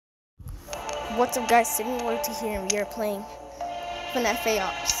What's up, guys? Similarity here, and we are playing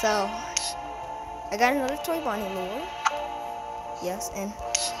Fnaf. So I got another toy Bonnie lure. Yes, and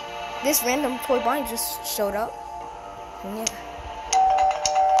this random toy Bonnie just showed up. And yeah.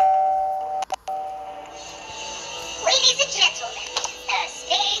 Ladies and gentlemen, the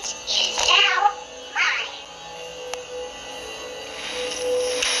stage is now mine.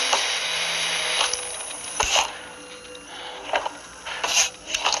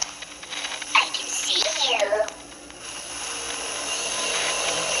 I can see you.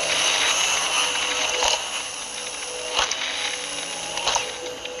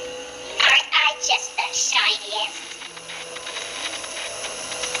 Aren't I just the shiniest?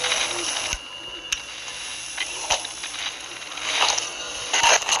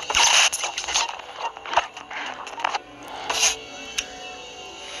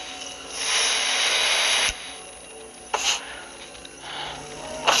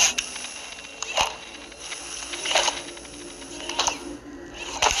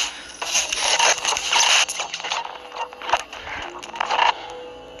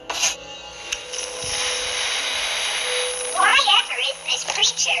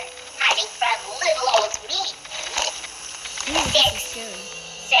 Creature hiding from little old me. 6,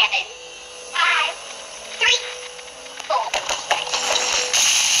 7, 5, 3, 4.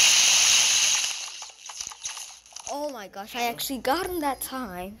 Oh my gosh, I actually got him that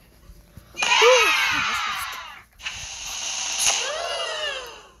time.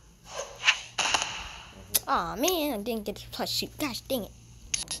 Aw, man, I didn't get to plus shoot. Gosh dang it.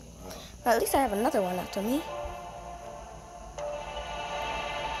 But at least I have another one after me.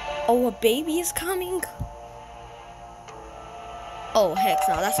 Oh, a baby is coming? Oh, heck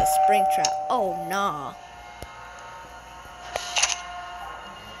no, that's a spring trap. Oh, nah.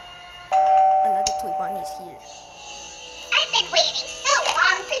 Another toy Bonnie is here. I've been waiting so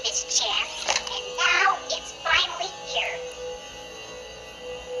long for this chance, and now it's finally here.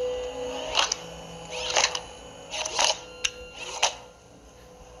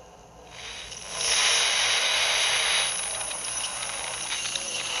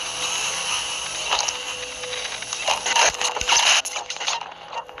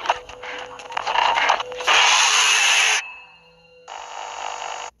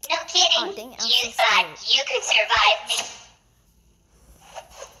 Oh, dang it, I'm You so thought scared. you could survive me.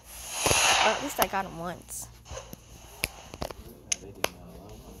 Well, at least I got him once.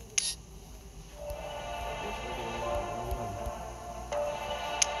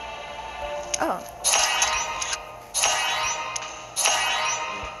 Oh.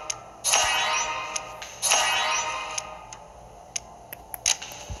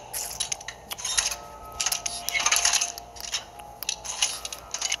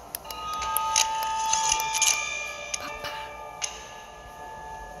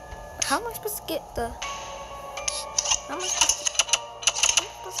 How am I supposed to get the... How am I supposed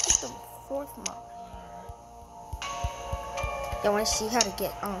to get the 4th mod? Y'all want to see how to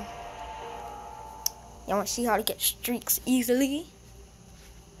get, y'all want to see how to get streaks easily?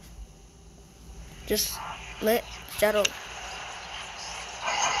 Just let Shadow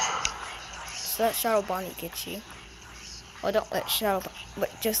Bonnie get you. Or don't let but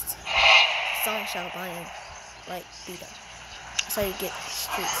just summon Shadow Bonnie and, like, beat him. That's how you get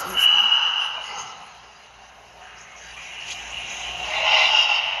streaks easily.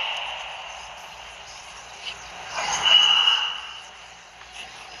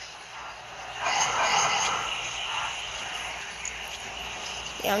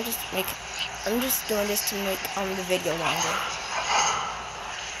 Yeah, I'm just doing this to make the video longer.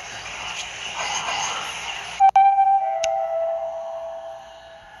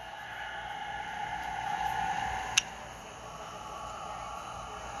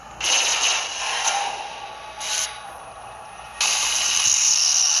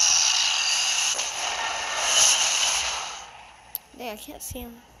 Dang, I can't see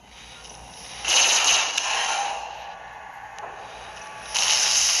him.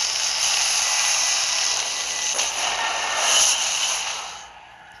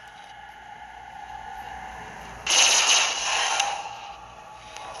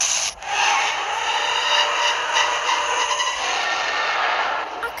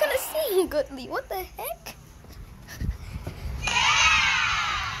 Goodly, what the heck?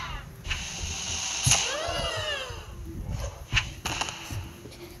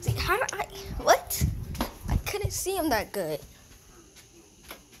 See, how do what? I couldn't see him that good.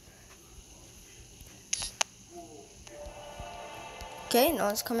 Okay, no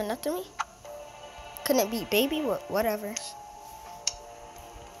one's coming after me. Couldn't it be baby? Whatever.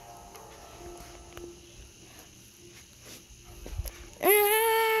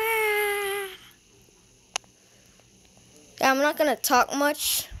 I'm not gonna talk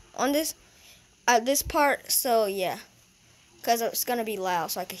much on this this part. So yeah, because it's gonna be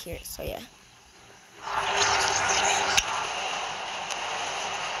loud, so I can hear it. So yeah.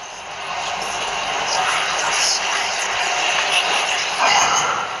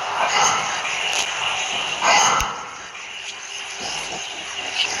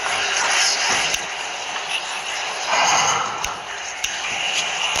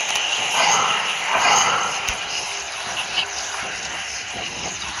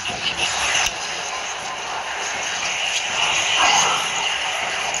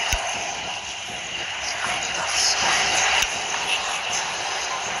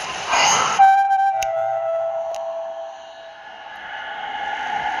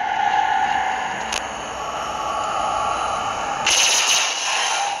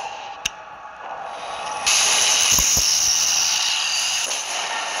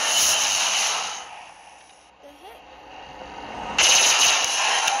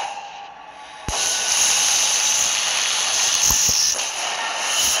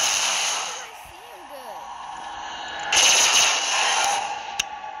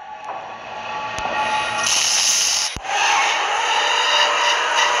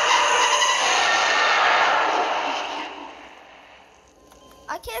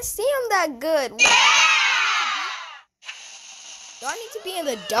 I can't see him that good. What? Do I need to be in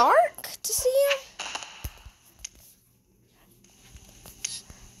the dark to see him?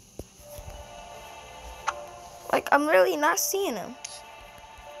 Like, I'm really not seeing him.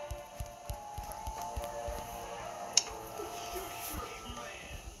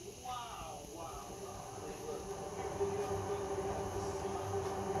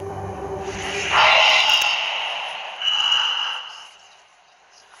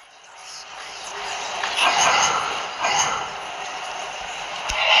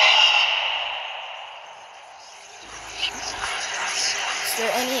 Is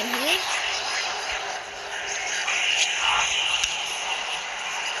there any in here?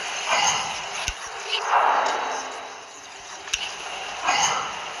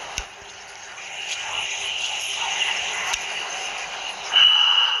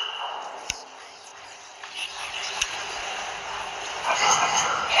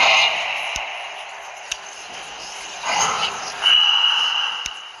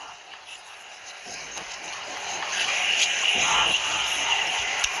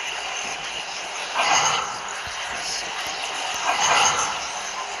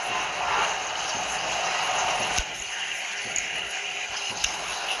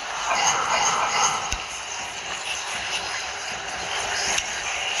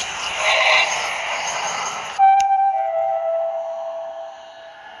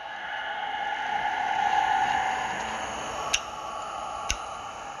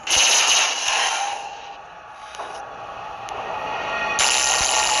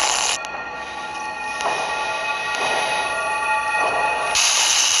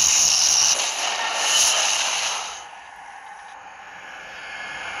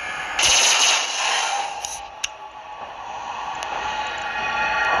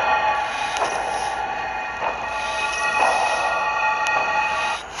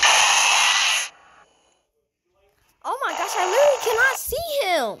 Oh my gosh, I literally cannot see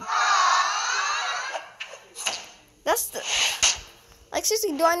him. That's the... Like,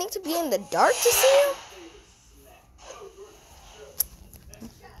 seriously, do I need to be in the dark to see him?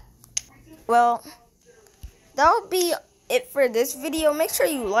 Well, that'll be it for this video. Make sure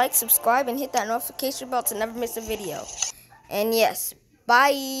you like, subscribe, and hit that notification bell to never miss a video. And yes,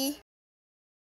 bye.